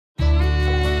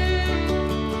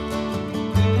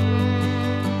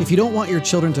If you don't want your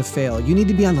children to fail, you need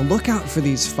to be on the lookout for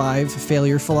these 5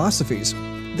 failure philosophies.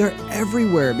 They're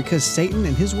everywhere because Satan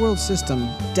and his world system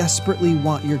desperately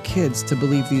want your kids to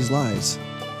believe these lies.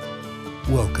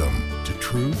 Welcome to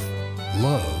Truth,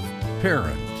 Love,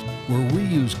 Parent, where we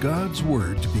use God's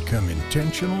Word to become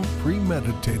intentional,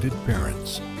 premeditated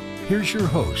parents. Here's your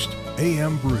host,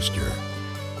 A.M. Brewster.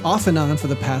 Off and on for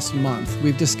the past month,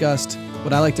 we've discussed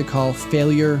what I like to call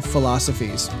failure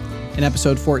philosophies. In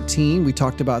episode 14, we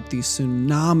talked about the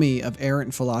tsunami of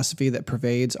errant philosophy that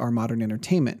pervades our modern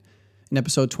entertainment. In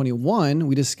episode 21,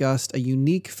 we discussed a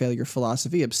unique failure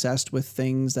philosophy obsessed with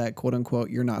things that, quote-unquote,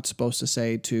 you're not supposed to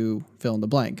say to fill in the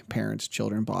blank, parents,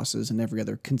 children, bosses, and every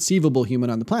other conceivable human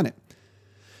on the planet.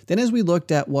 Then as we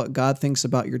looked at what God thinks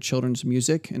about your children's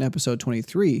music in episode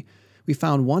 23, we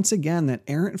found once again that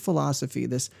errant philosophy,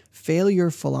 this failure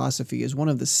philosophy, is one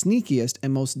of the sneakiest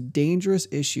and most dangerous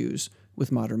issues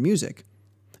with modern music.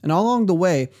 And all along the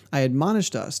way, I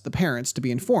admonished us, the parents, to be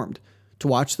informed, to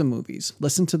watch the movies,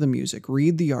 listen to the music,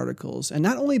 read the articles, and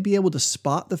not only be able to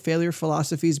spot the failure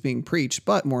philosophies being preached,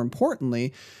 but more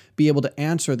importantly, be able to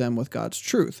answer them with God's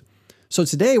truth. So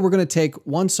today we're going to take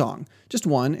one song, just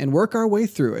one, and work our way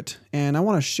through it. And I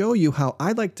want to show you how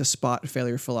I like to spot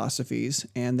failure philosophies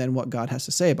and then what God has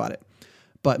to say about it.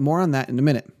 But more on that in a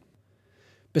minute.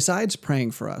 Besides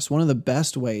praying for us, one of the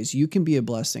best ways you can be a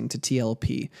blessing to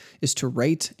TLP is to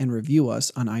rate and review us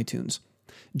on iTunes.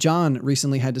 John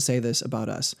recently had to say this about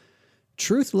us.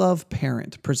 Truth Love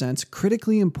Parent presents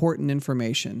critically important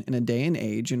information in a day and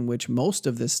age in which most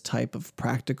of this type of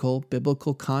practical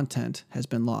biblical content has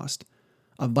been lost.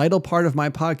 A vital part of my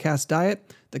podcast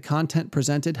diet, the content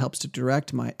presented helps to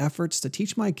direct my efforts to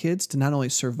teach my kids to not only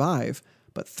survive,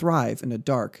 but thrive in a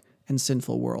dark and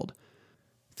sinful world.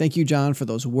 Thank you, John, for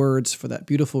those words, for that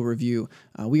beautiful review.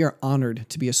 We are honored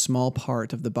to be a small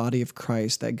part of the body of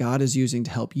Christ that God is using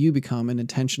to help you become an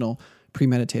intentional,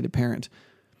 premeditated parent.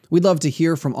 We'd love to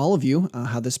hear from all of you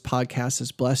how this podcast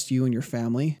has blessed you and your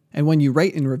family. And when you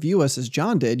rate and review us as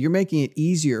John did, you're making it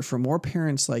easier for more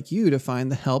parents like you to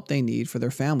find the help they need for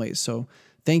their families. So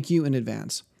thank you in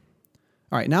advance.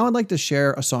 All right, now I'd like to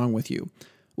share a song with you.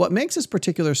 What makes this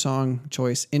particular song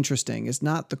choice interesting is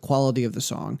not the quality of the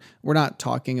song. We're not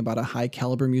talking about a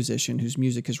high-caliber musician whose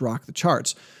music has rocked the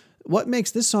charts. What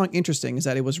makes this song interesting is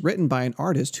that it was written by an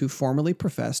artist who formerly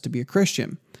professed to be a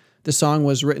Christian. The song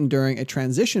was written during a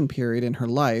transition period in her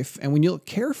life, and when you look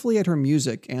carefully at her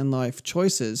music and life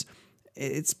choices,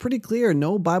 it's pretty clear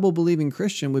no Bible-believing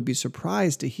Christian would be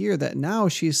surprised to hear that now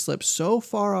she's slipped so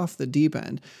far off the deep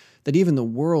end that even the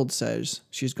world says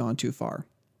she's gone too far.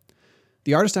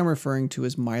 The artist I'm referring to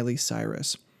is Miley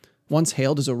Cyrus. Once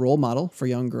hailed as a role model for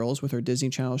young girls with her Disney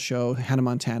Channel show Hannah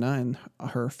Montana and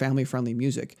her family-friendly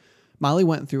music, Miley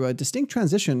went through a distinct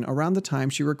transition around the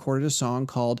time she recorded a song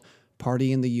called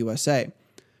Party in the USA.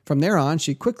 From there on,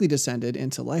 she quickly descended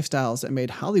into lifestyles that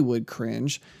made Hollywood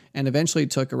cringe and eventually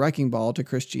took a wrecking ball to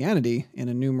Christianity in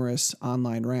a numerous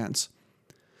online rants.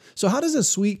 So how does a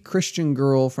sweet Christian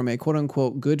girl from a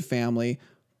quote-unquote good family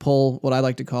pull what I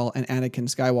like to call an Anakin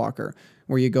Skywalker,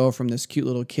 where you go from this cute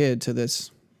little kid to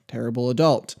this terrible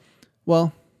adult?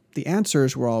 Well, the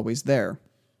answers were always there.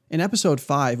 In episode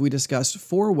 5, we discussed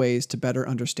 4 ways to better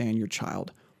understand your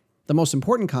child. The most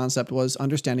important concept was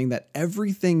understanding that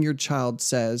everything your child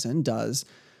says and does,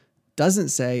 doesn't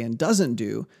say and doesn't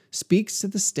do, speaks to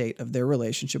the state of their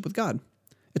relationship with God.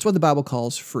 It's what the Bible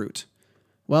calls fruit.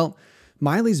 Well,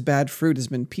 Miley's bad fruit has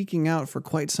been peeking out for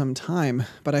quite some time,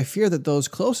 but I fear that those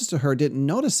closest to her didn't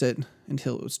notice it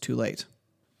until it was too late.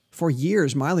 For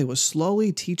years, Miley was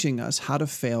slowly teaching us how to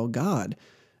fail God.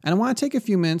 And I want to take a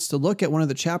few minutes to look at one of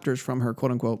the chapters from her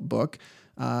quote-unquote book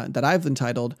that I've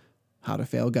entitled How to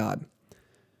Fail God.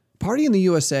 Party in the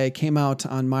USA came out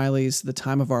on Miley's The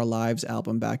Time of Our Lives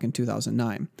album back in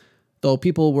 2009. Though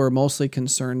people were mostly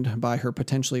concerned by her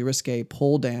potentially risque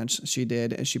pole dance she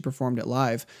did as she performed it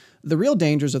live, the real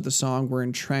dangers of the song were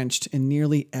entrenched in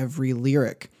nearly every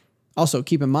lyric. Also,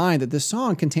 keep in mind that this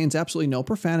song contains absolutely no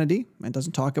profanity and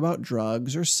doesn't talk about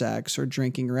drugs or sex or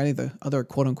drinking or any of the other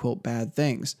quote-unquote bad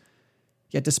things.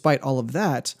 Yet despite all of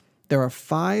that, there are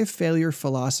 5 failure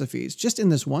philosophies just in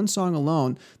this one song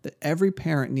alone that every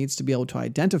parent needs to be able to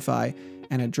identify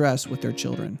and address with their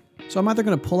children. So I'm either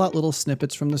going to pull out little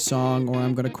snippets from the song or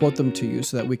I'm going to quote them to you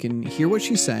so that we can hear what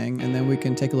she's saying and then we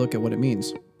can take a look at what it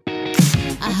means.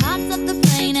 I hopped up the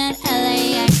plane at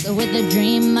LAX with a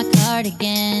dream, my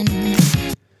cardigan.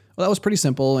 Well, that was pretty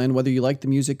simple, and whether you like the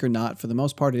music or not, for the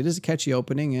most part, it is a catchy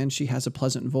opening, and she has a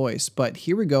pleasant voice. But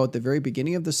here we go at the very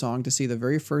beginning of the song to see the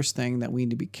very first thing that we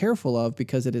need to be careful of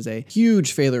because it is a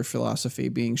huge failure philosophy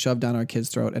being shoved down our kids'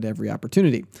 throat at every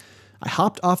opportunity. I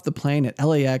hopped off the plane at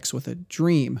LAX with a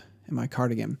dream in my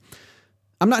cardigan.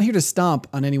 I'm not here to stomp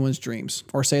on anyone's dreams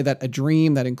or say that a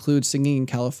dream that includes singing in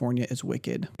California is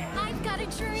wicked. I've got a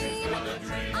dream.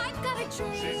 I've got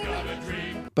a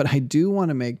dream. But I do want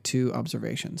to make two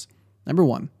observations. Number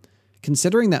one,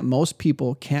 considering that most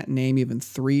people can't name even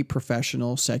 3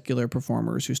 professional secular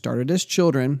performers who started as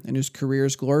children and whose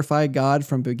careers glorify God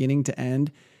from beginning to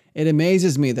end, it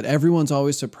amazes me that everyone's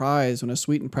always surprised when a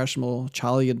sweet, impressionable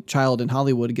child in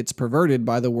Hollywood gets perverted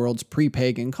by the world's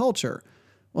pre-pagan culture.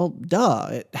 Well, duh,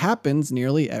 it happens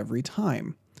nearly every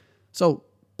time. So,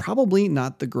 probably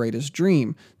not the greatest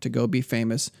dream to go be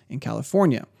famous in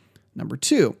California. Number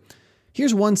 2,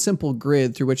 here's one simple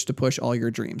grid through which to push all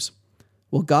your dreams.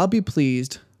 Will God be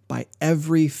pleased by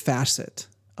every facet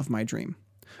of my dream?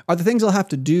 Are the things I'll have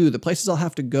to do, the places I'll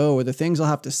have to go, or the things I'll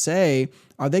have to say,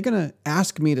 are they going to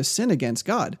ask me to sin against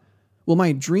God? Will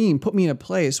my dream put me in a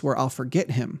place where I'll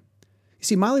forget him? You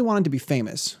see, Miley wanted to be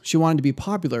famous. She wanted to be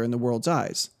popular in the world's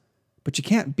eyes. But you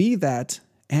can't be that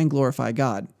and glorify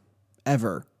God.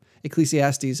 Ever.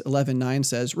 Ecclesiastes 11:9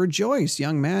 says, "Rejoice,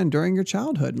 young man, during your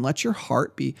childhood, and let your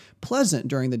heart be pleasant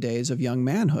during the days of young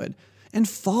manhood, and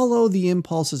follow the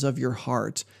impulses of your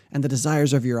heart and the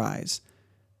desires of your eyes."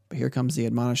 But here comes the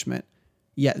admonishment.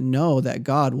 Yet know that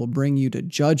God will bring you to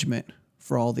judgment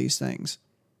for all these things.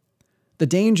 The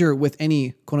danger with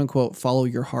any quote-unquote follow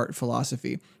your heart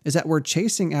philosophy is that we're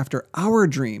chasing after our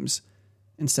dreams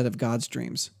instead of God's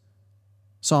dreams.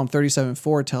 Psalm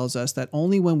 37:4 tells us that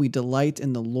only when we delight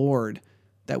in the Lord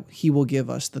that he will give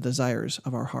us the desires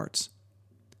of our hearts.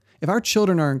 If our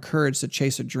children are encouraged to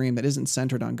chase a dream that isn't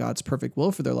centered on God's perfect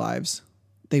will for their lives,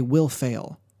 they will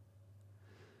fail.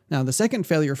 Now, the second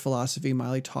failure philosophy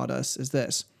Miley taught us is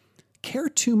this: care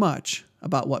too much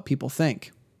about what people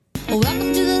think.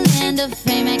 Welcome to the land of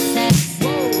fame excess.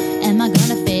 Am I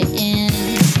gonna fit in?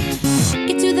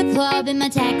 Get to the club in my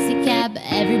taxi cab.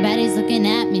 Everybody's looking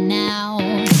at me now.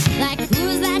 Like,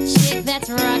 who's that chick that's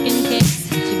rocking kicks?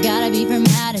 She gotta be from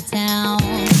out of town.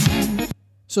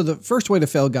 So the first way to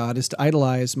fail God is to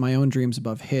idolize my own dreams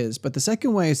above his, but the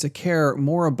second way is to care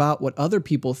more about what other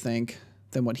people think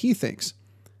than what he thinks.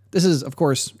 This is, of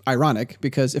course, ironic,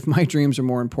 because if my dreams are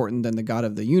more important than the God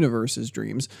of the universe's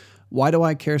dreams, why do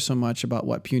I care so much about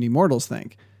what puny mortals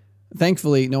think?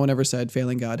 Thankfully, no one ever said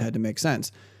failing God had to make sense.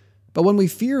 But when we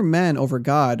fear men over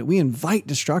God, we invite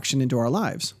destruction into our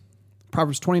lives.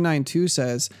 Proverbs 29:2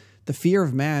 says, "The fear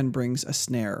of man brings a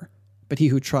snare, but he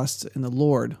who trusts in the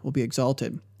Lord will be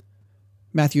exalted."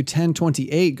 Matthew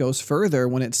 10:28 goes further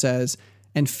when it says,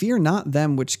 "And fear not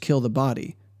them which kill the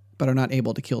body, but are not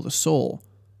able to kill the soul,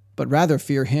 but rather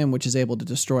fear him which is able to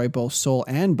destroy both soul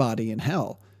and body in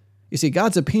hell." You see,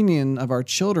 God's opinion of our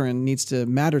children needs to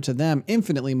matter to them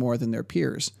infinitely more than their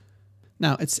peers.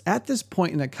 Now, it's at this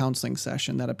point in a counseling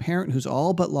session that a parent who's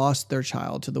all but lost their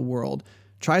child to the world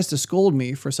tries to scold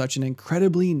me for such an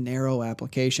incredibly narrow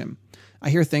application. I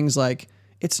hear things like,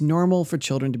 "It's normal for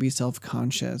children to be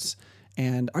self-conscious,"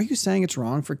 and "Are you saying it's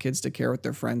wrong for kids to care what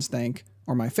their friends think?"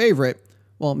 Or my favorite,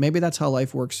 "Well, maybe that's how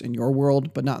life works in your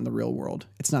world, but not in the real world.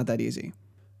 It's not that easy."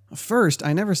 First,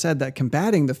 I never said that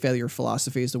combating the failure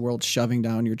philosophies the world's shoving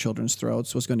down your children's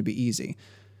throats was going to be easy.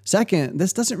 Second,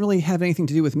 this doesn't really have anything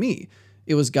to do with me.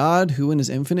 It was God who, in his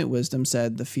infinite wisdom,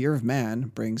 said the fear of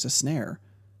man brings a snare.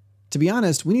 To be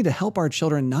honest, we need to help our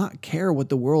children not care what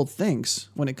the world thinks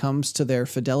when it comes to their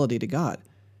fidelity to God.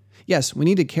 Yes, we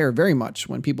need to care very much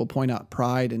when people point out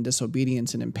pride and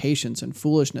disobedience and impatience and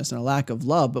foolishness and a lack of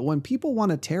love, but when people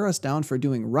want to tear us down for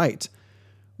doing right,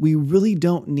 we really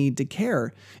don't need to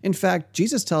care. In fact,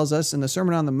 Jesus tells us in the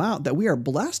Sermon on the Mount that we are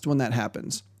blessed when that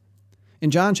happens.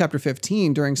 In John chapter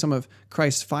 15, during some of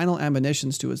Christ's final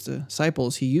admonitions to his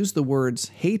disciples, he used the words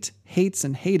hate, hates,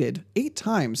 and hated 8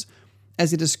 times as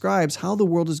he describes how the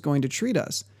world is going to treat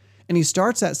us. And he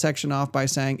starts that section off by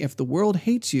saying, "If the world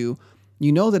hates you,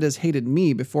 you know that it has hated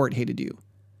me before it hated you."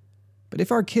 But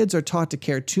if our kids are taught to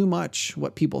care too much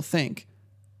what people think,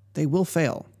 they will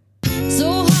fail.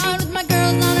 So hard with my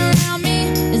girls not around me.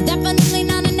 It's definitely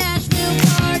not a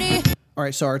Nashville party. All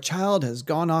right, so our child has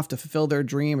gone off to fulfill their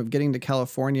dream of getting to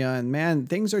California, and man,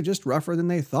 things are just rougher than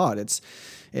they thought.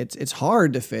 It's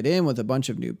hard to fit in with a bunch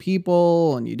of new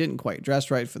people, and you didn't quite dress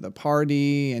right for the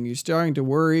party, and you're starting to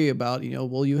worry about,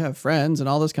 will you have friends and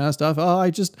all this kind of stuff.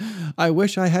 Oh, I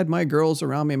wish I had my girls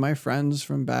around me, my friends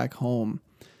from back home.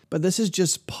 But this is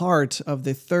just part of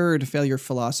the third failure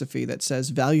philosophy that says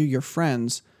value your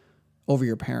friends over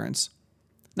your parents.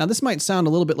 Now, this might sound a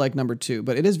little bit like number 2,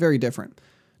 but it is very different.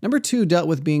 Number 2 dealt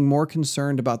with being more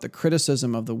concerned about the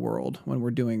criticism of the world when we're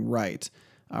doing right.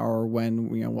 or when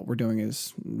what we're doing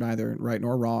is neither right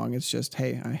nor wrong. It's just,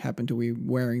 hey, I happen to be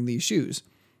wearing these shoes.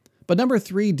 But number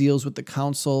 3 deals with the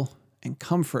counsel and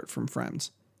comfort from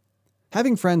friends.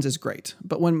 Having friends is great,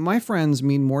 but when my friends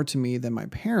mean more to me than my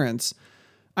parents,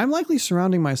 I'm likely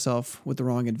surrounding myself with the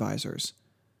wrong advisors.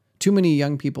 Too many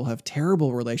young people have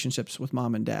terrible relationships with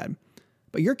mom and dad.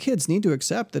 But your kids need to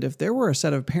accept that if there were a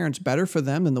set of parents better for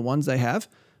them than the ones they have,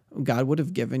 God would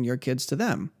have given your kids to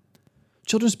them.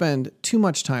 Children spend too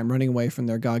much time running away from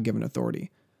their God-given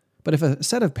authority. But if a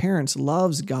set of parents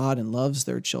loves God and loves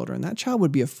their children, that child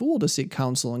would be a fool to seek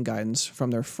counsel and guidance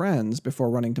from their friends before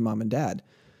running to mom and dad.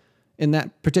 In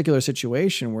that particular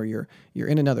situation where you're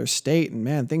in another state and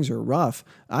man, things are rough,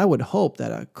 I would hope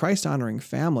that a Christ-honoring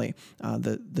family,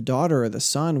 the daughter or the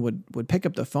son would pick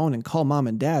up the phone and call mom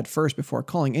and dad first before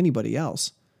calling anybody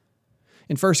else.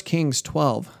 In 1 Kings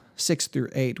 12,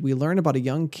 6-8, we learn about a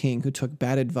young king who took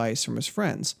bad advice from his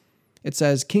friends. It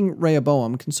says, King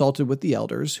Rehoboam consulted with the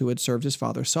elders who had served his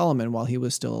father Solomon while he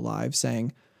was still alive,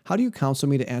 saying, "How do you counsel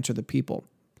me to answer the people?"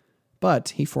 But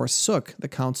he forsook the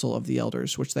counsel of the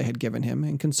elders which they had given him,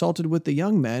 and consulted with the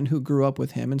young men who grew up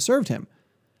with him and served him.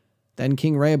 Then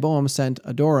King Rehoboam sent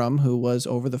Adoram, who was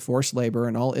over the forced labor,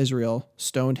 and all Israel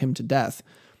stoned him to death.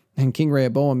 And King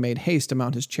Rehoboam made haste to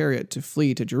mount his chariot to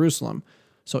flee to Jerusalem.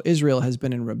 So Israel has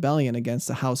been in rebellion against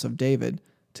the house of David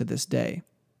to this day.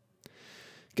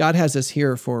 God has us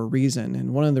here for a reason,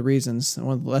 and one of the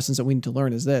lessons that we need to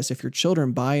learn is this: if your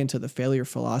children buy into the failure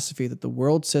philosophy that the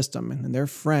world system and their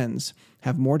friends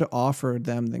have more to offer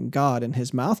them than God and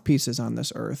his mouthpieces on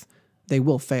this earth, they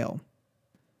will fail.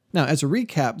 Now, as a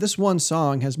recap, this one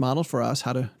song has modeled for us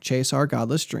how to chase our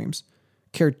godless dreams,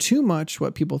 care too much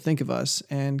what people think of us,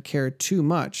 and care too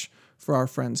much for our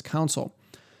friends' counsel.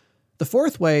 The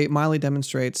 4th way Miley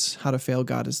demonstrates how to fail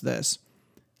God is this: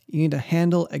 you need to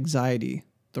handle anxiety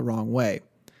the wrong way.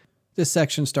 This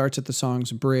section starts at the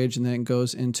song's bridge and then it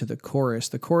goes into the chorus.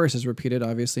 The chorus is repeated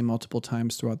obviously multiple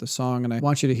times throughout the song, and I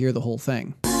want you to hear the whole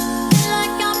thing.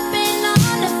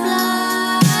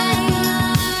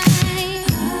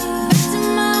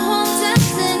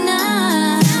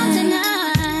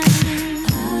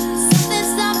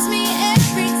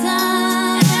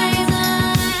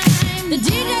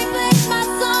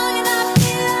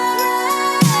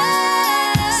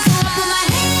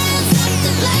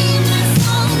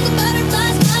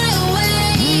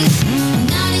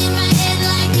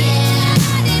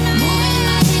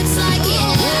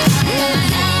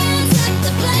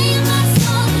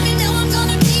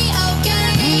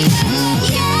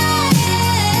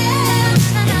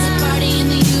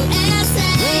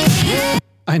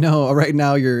 I know right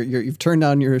now you've turned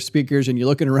on your speakers and you're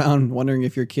looking around wondering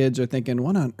if your kids are thinking,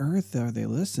 what on earth are they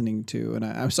listening to? And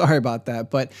I'm sorry about that,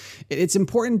 but it's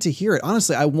important to hear it.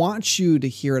 Honestly, I want you to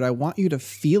hear it. I want you to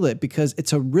feel it because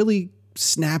it's a really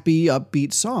snappy,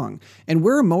 upbeat song. And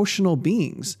we're emotional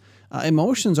beings.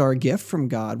 Emotions are a gift from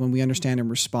God when we understand and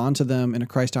respond to them in a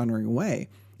Christ-honoring way.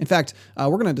 In fact, we're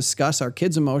going to discuss our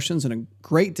kids' emotions in a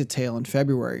great detail in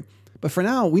February. But for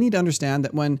now, we need to understand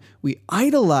that when we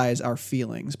idolize our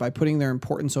feelings by putting their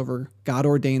importance over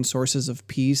God-ordained sources of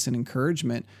peace and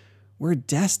encouragement, we're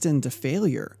destined to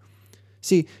failure.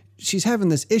 See, she's having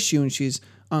this issue and she's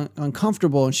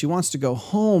uncomfortable and she wants to go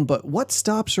home, but what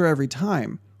stops her every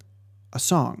time? A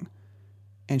song.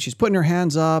 And she's putting her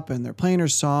hands up and they're playing her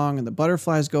song and the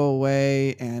butterflies go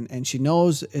away and she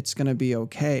knows it's going to be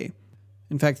okay.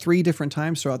 In fact, 3 different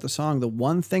times throughout the song, the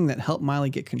one thing that helped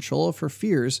Miley get control of her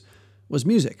fears was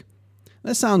music.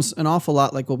 That sounds an awful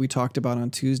lot like what we talked about on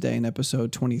Tuesday in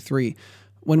episode 23.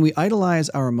 When we idolize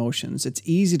our emotions, it's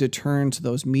easy to turn to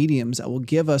those mediums that will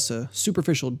give us a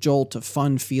superficial jolt of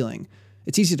fun feeling.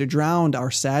 It's easy to drown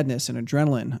our sadness in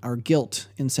adrenaline, our guilt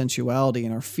in sensuality,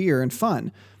 and our fear in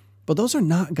fun. But those are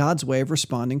not God's way of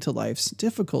responding to life's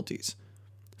difficulties.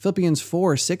 Philippians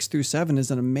 4, 6-7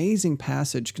 is an amazing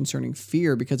passage concerning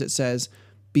fear because it says,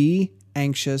 "Be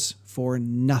anxious for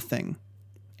nothing."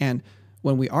 And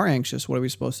when we are anxious, what are we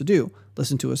supposed to do?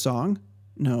 Listen to a song?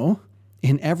 No.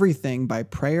 In everything, by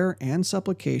prayer and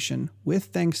supplication, with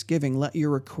thanksgiving, let your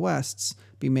requests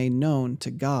be made known to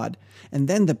God. And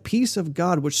then the peace of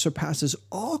God, which surpasses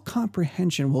all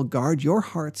comprehension, will guard your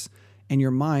hearts and your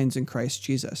minds in Christ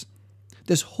Jesus.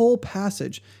 This whole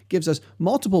passage gives us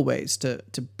multiple ways to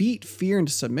beat fear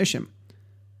into submission.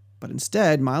 But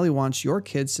instead, Miley wants your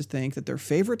kids to think that their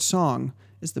favorite song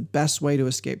is the best way to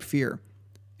escape fear.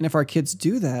 And if our kids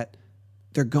do that,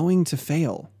 they're going to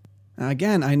fail.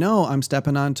 Again, I know I'm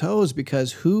stepping on toes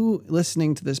because who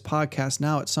listening to this podcast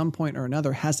now at some point or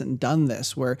another hasn't done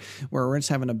this where we're just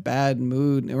having a bad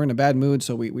mood. We're in a bad mood,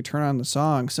 so we turn on the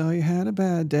song, "So You Had a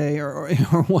Bad Day," or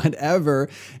whatever,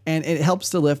 and it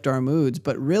helps to lift our moods.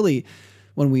 But really,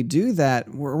 when we do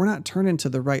that, we're not turning to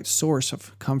the right source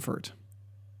of comfort.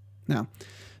 Now,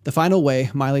 the final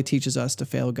way Miley teaches us to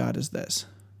fail God is this: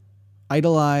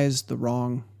 idolize the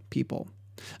wrong people.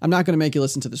 I'm not going to make you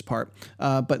listen to this part,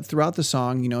 but throughout the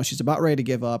song, she's about ready to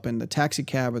give up, and the taxi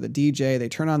cab or the DJ, they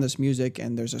turn on this music,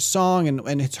 and there's a song,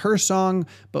 and it's her song,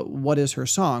 but what is her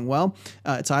song? Well,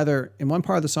 it's either in one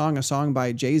part of the song, a song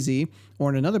by Jay-Z,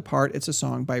 or in another part, it's a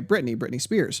song by Britney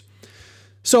Spears.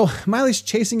 So Miley's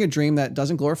chasing a dream that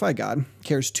doesn't glorify God,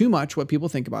 cares too much what people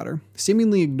think about her,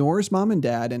 seemingly ignores mom and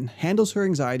dad, and handles her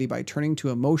anxiety by turning to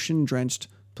emotion-drenched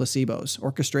placebos,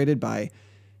 orchestrated by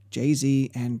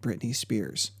Jay-Z and Britney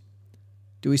Spears.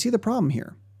 Do we see the problem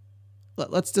here?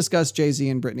 Let's discuss Jay-Z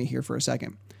and Britney here for a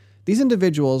second. These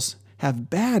individuals have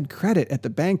bad credit at the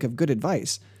bank of good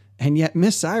advice, and yet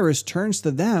Miss Cyrus turns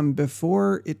to them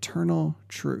before eternal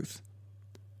truth.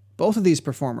 Both of these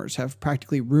performers have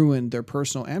practically ruined their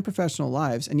personal and professional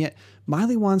lives, and yet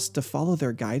Miley wants to follow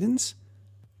their guidance?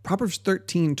 Proverbs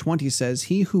 13:20 says,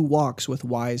 "He who walks with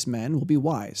wise men will be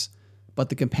wise, but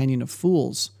the companion of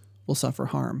fools will suffer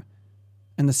harm."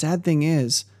 And the sad thing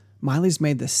is, Miley's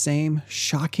made the same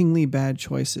shockingly bad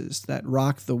choices that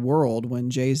rocked the world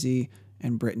when Jay-Z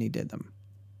and Britney did them.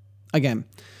 Again,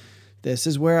 this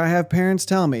is where I have parents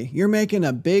tell me, "You're making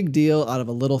a big deal out of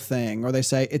a little thing," or they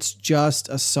say, "It's just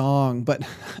a song." But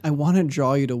I want to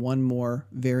draw you to one more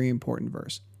very important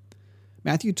verse.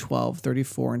 Matthew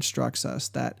 12:34 instructs us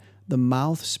that the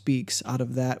mouth speaks out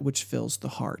of that which fills the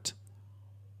heart.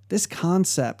 This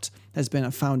concept has been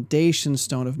a foundation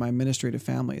stone of my ministry to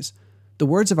families. The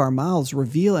words of our mouths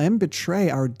reveal and betray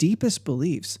our deepest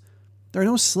beliefs. There are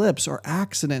no slips or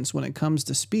accidents when it comes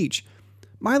to speech.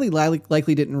 Miley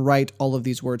likely didn't write all of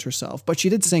these words herself, but she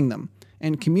did sing them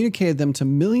and communicated them to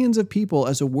millions of people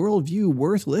as a worldview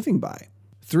worth living by.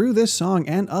 Through this song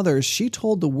and others, she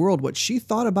told the world what she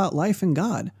thought about life and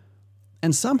God.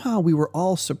 And somehow we were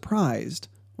all surprised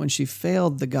when she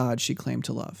failed the God she claimed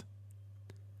to love.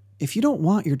 If you don't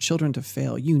want your children to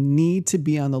fail, you need to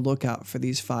be on the lookout for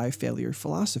these 5 failure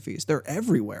philosophies. They're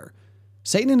everywhere.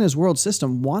 Satan and his world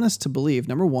system want us to believe,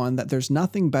 number 1, that there's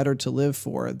nothing better to live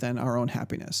for than our own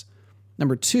happiness.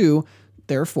 Number 2,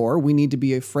 therefore, we need to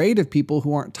be afraid of people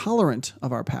who aren't tolerant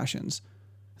of our passions.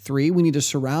 3, we need to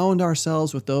surround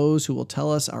ourselves with those who will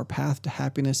tell us our path to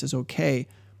happiness is okay.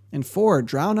 And 4,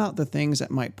 drown out the things that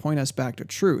might point us back to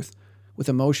truth with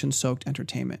emotion-soaked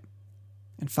entertainment.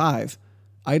 And 5,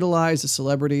 idolize the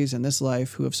celebrities in this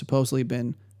life who have supposedly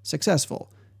been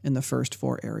successful in the first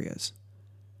 4 areas.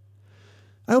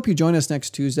 I hope you join us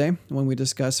next Tuesday when we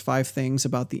discuss 5 things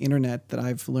about the internet that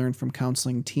I've learned from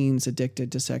counseling teens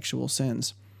addicted to sexual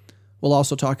sins. We'll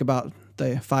also talk about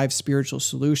the 5 spiritual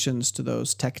solutions to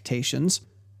those temptations,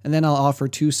 and then I'll offer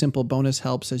 2 simple bonus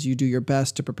helps as you do your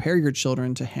best to prepare your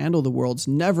children to handle the world's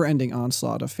never-ending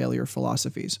onslaught of failure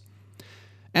philosophies.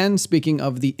 And speaking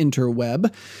of the interweb,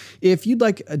 if you'd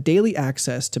like a daily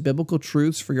access to biblical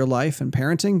truths for your life and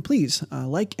parenting, please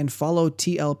like and follow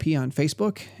TLP on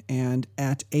Facebook and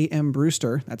at AM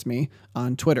Brewster, that's me,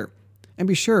 on Twitter. And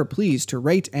be sure, please, to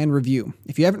rate and review.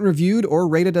 If you haven't reviewed or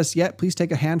rated us yet, please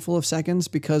take a handful of seconds,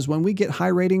 because when we get high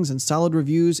ratings and solid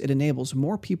reviews, it enables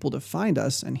more people to find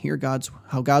us and hear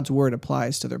how God's word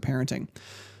applies to their parenting.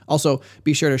 Also,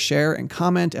 be sure to share and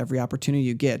comment every opportunity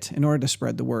you get in order to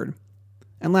spread the word.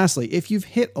 And lastly, if you've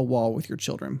hit a wall with your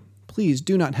children, please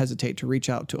do not hesitate to reach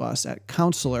out to us at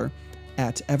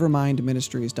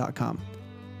counselor@evermindministries.com.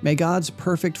 May God's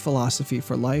perfect philosophy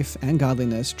for life and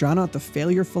godliness drown out the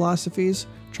failure philosophies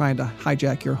trying to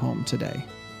hijack your home today.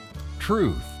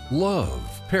 Truth, love,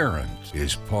 parents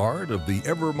is part of the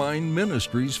Evermind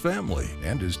Ministries family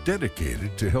and is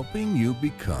dedicated to helping you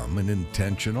become an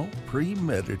intentional,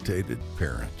 premeditated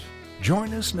parent.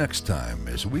 Join us next time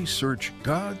as we search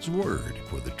God's Word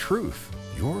for the truth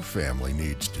your family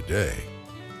needs today.